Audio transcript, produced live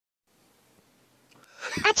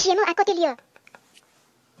pas de chez nous à côté lieu.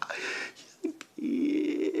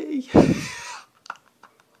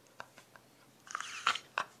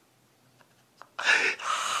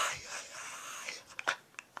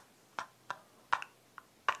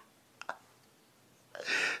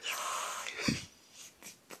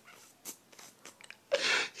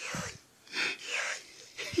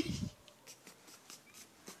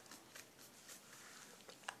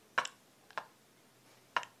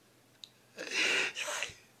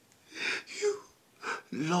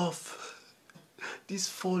 Love. These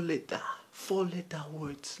four letter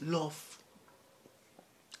words, love.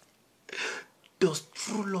 Does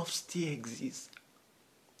true love still exist?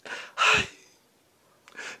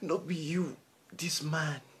 Not be you, this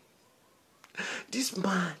man. This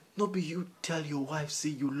man, not be you tell your wife, say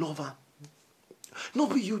you love her.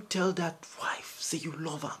 Not be you tell that wife, say you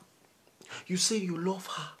love her. You say you love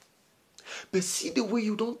her. But see the way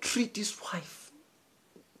you don't treat this wife.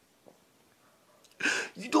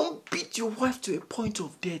 You don't beat your wife to a point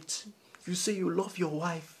of death. You say you love your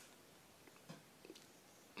wife.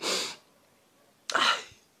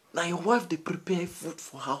 Now your wife, they prepare food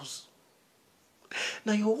for house.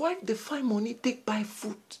 Now your wife, they find money, take buy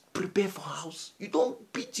food, prepare for house. You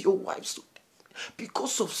don't beat your wife so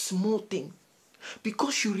because of small thing.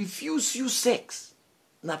 Because you refuse you sex.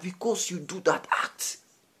 Now because you do that act.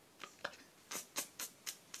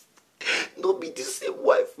 Don't be the same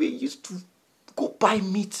wife we used to go buy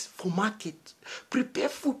meat for market, prepare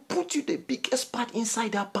food, put you the biggest part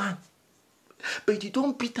inside that pan. But you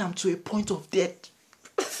don't beat them to a point of death.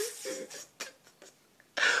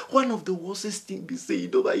 One of the worstest things be say you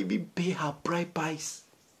don't even pay her bride price.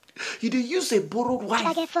 You dey use a borrowed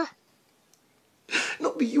wife.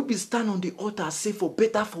 Not be you be stand on the altar say for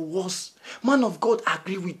better for worse. Man of God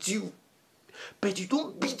agree with you. But you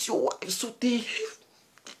don't beat your wife so they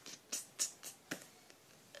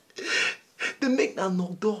make that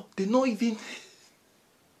knock door. They not even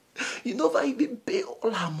you never even pay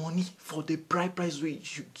all her money for the bride price wey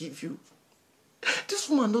she give you. This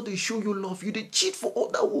woman not they show you love. You they cheat for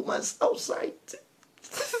other women outside.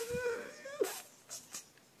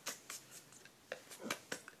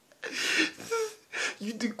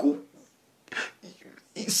 You they go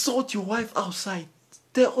insult your wife outside.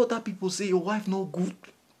 Tell other people say your wife no good.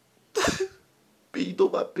 But you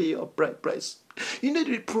don't pay your bride price. You need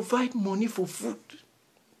to provide money for food.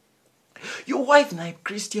 Your wife na a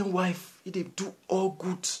Christian wife. You they do all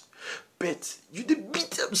good. But you did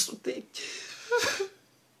beat them so they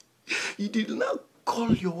you did not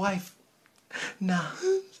call your wife. Nah.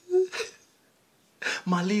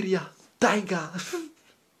 Malaria, tiger,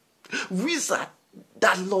 wizard.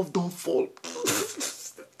 That love don't fall.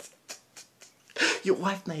 Your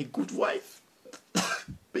wife na a good wife.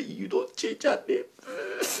 But you don't change her name.